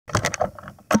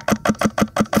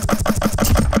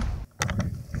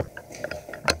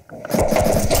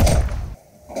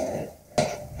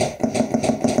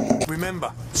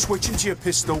Remember, switching to your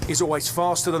pistol is always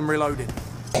faster than reloading.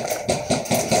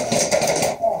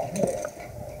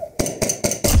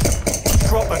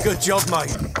 Proper good job,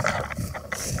 mate.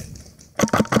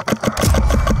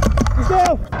 Let's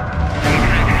go!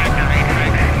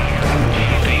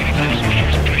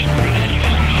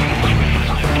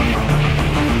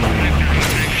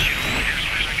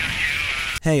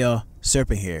 Hey y'all,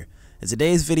 Serpent here. In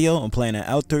today's video, I'm playing an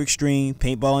outdoor Xtreme,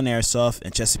 Paintball and Airsoft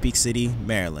in Chesapeake City,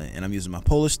 Maryland, and I'm using my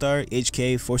Polarstar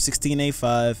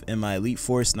HK-416A5 and my Elite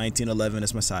Force 1911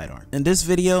 as my sidearm. In this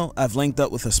video, I've linked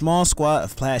up with a small squad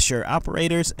of plaid shirt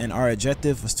operators, and our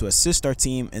objective was to assist our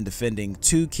team in defending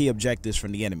two key objectives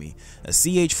from the enemy: a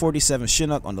CH-47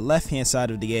 Chinook on the left hand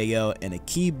side of the AO and a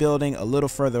key building a little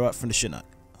further up from the Chinook.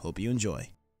 Hope you enjoy.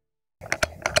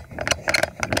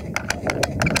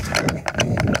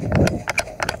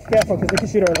 Careful, because they can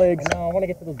shoot our legs. No, I want to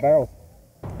get to those barrels.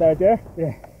 Right there?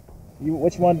 Yeah.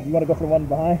 Which one? You want to go for the one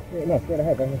behind? Yeah, no, straight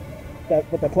ahead, right here.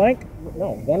 That with the plank?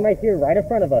 No, one right here, right in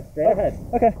front of us, straight ahead.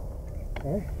 Okay.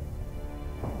 All right.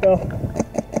 Go.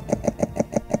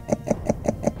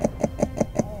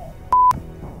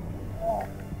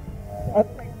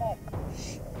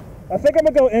 I think I'm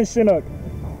going to go in Chinook.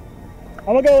 I'm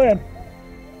going to go in.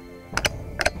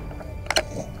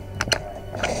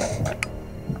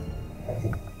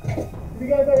 You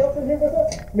got anybody else in here with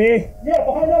us? Me? Yeah,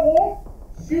 behind that wall.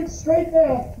 Shoot straight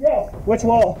down. Yeah. Which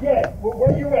wall? Yeah,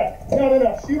 where you at?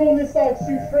 No. Shoot on this side.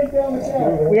 Shoot straight down the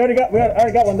town. We already got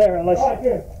one there. Unless. All right,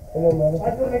 good. I just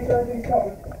want to make sure everything's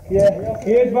covered. Yeah,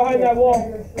 he is behind that wall.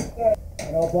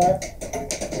 And all black.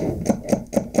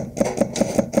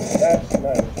 That's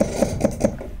nice.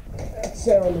 That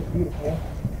sound is beautiful.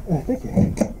 Thank you.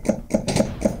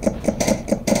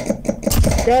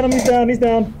 Got him. He's down. He's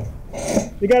down.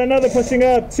 You got another pushing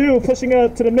up, two pushing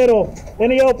up to the middle, in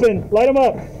the open. Light them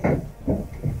up.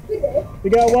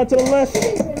 You got one to the left.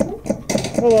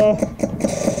 Hello.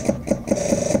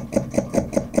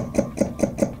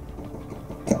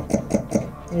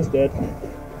 He's dead.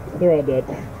 They're all dead.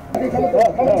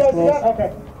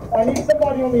 Okay. I need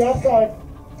somebody on the outside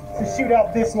to shoot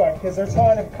out this way because they're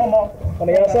trying to come up. On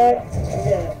the outside?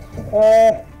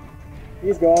 Yeah.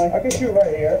 He's going. I can shoot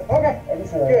right here. Okay.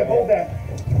 Good. Hold that.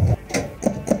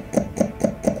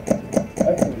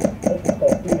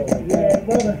 Yeah,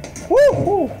 brother.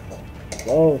 Woo!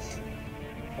 Close.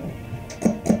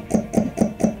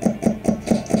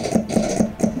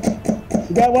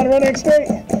 You got one running straight?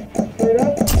 Straight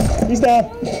up. He's down.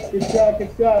 Good shot.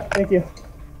 Good shot. Thank you.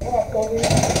 Yeah.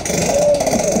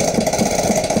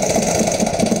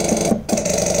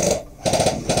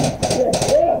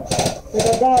 I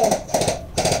got him.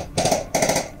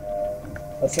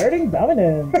 Asserting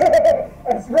dominance.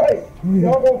 That's right.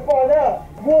 Y'all gonna find out.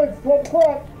 Woods, 12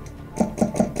 o'clock.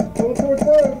 Going towards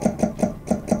road.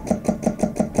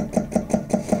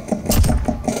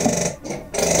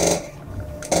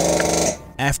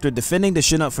 After defending the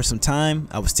Chinook for some time,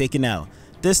 I was taken out.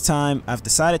 This time, I've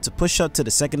decided to push up to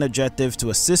the second objective to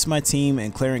assist my team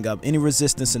in clearing up any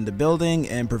resistance in the building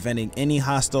and preventing any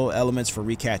hostile elements from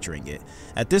recapturing it.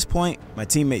 At this point, my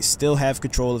teammates still have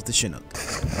control of the Chinook.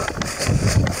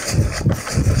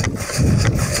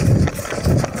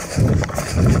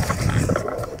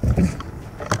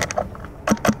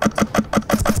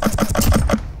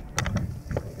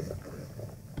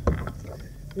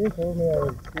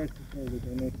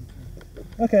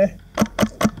 Okay.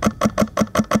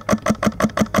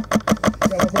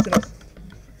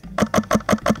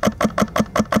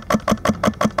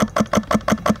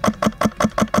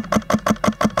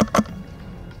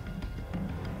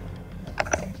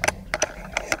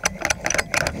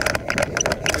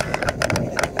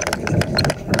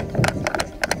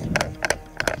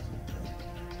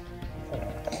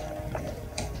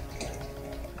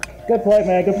 Good play,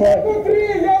 man. Good play. Go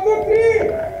three. Y'all go three.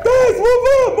 Guys, move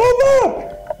up! Move up!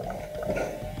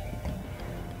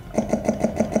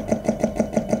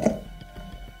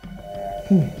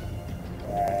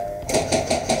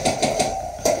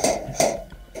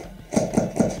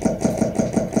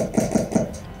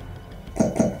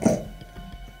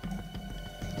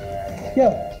 Yo,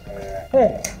 hey,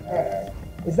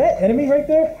 is that enemy right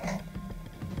there?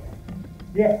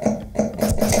 Yeah.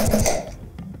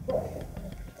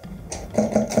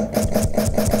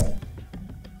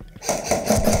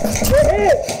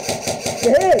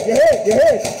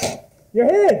 Your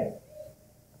head.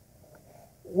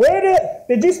 Where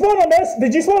did you spawn on that?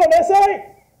 Did you spawn on that side?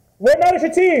 Where not is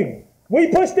your team? We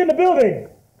pushed in the building.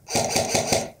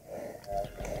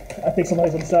 I think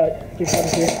somebody's on the side. I think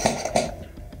somebody's here.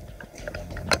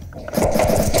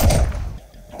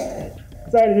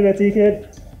 Sorry to do that to you, kid.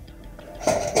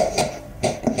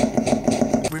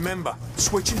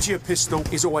 Switching to your pistol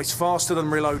is always faster than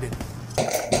reloading.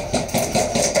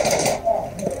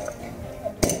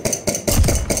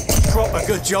 Proper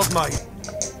good job, mate.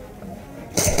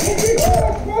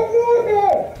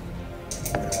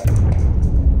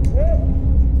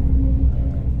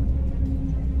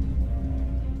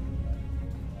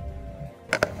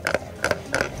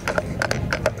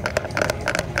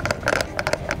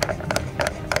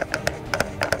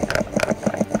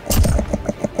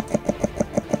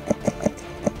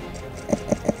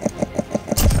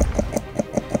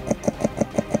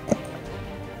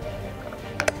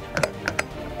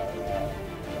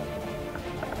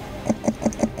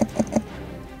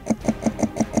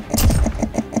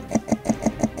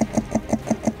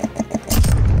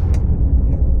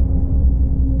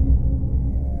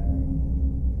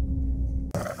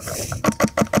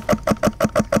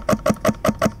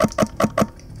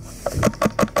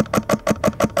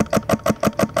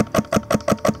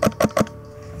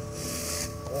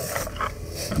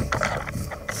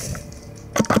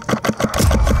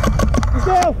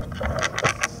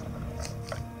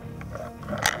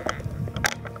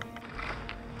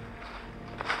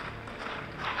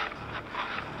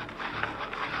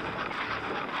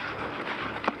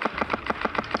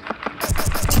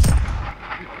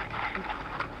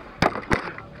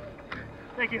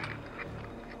 Thank you.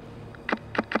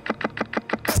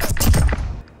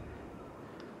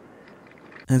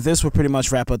 And this will pretty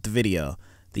much wrap up the video.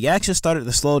 The action started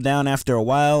to slow down after a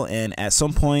while, and at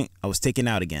some point I was taken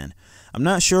out again. I'm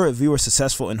not sure if we were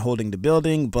successful in holding the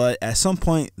building, but at some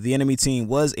point the enemy team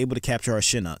was able to capture our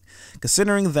Chinook.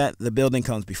 Considering that the building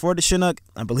comes before the Chinook,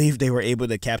 I believe they were able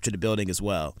to capture the building as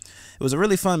well. It was a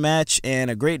really fun match and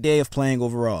a great day of playing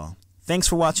overall. Thanks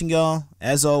for watching, y'all.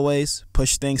 As always,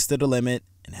 push things to the limit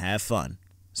and have fun.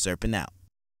 Serpent out.